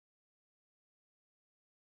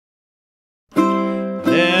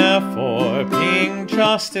Therefore, being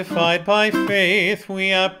justified by faith, we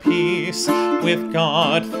have peace with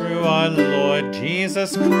God through our Lord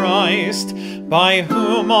Jesus Christ, by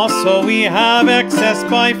whom also we have access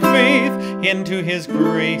by faith into his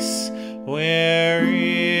grace, wherein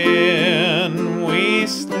we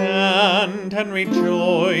stand and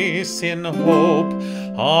rejoice in hope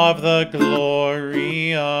of the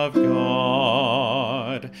glory of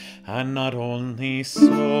God. And not only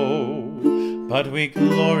so, but we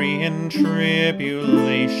glory in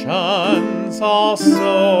tribulations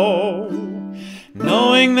also,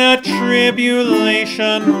 knowing that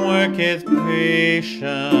tribulation worketh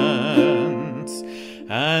patience,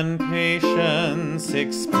 and patience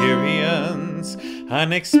experience,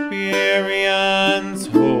 and experience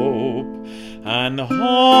hope, and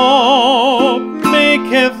hope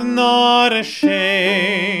maketh not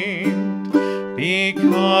ashamed,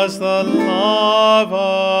 because the love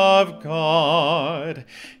of God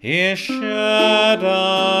is shed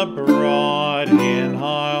abroad in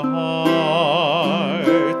our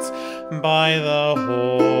hearts by the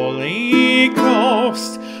Holy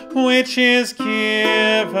Ghost, which is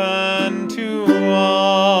given to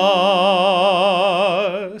us.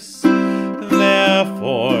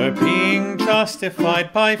 Therefore, being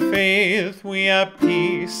justified by faith, we have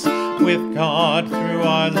peace with God through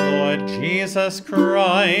our Lord Jesus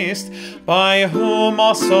Christ, by whom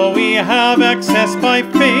also we have access by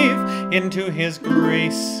faith into his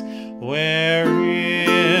grace, wherein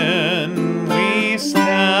we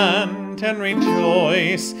stand and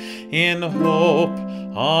rejoice in hope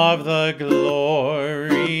of the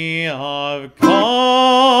glory of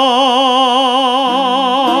God.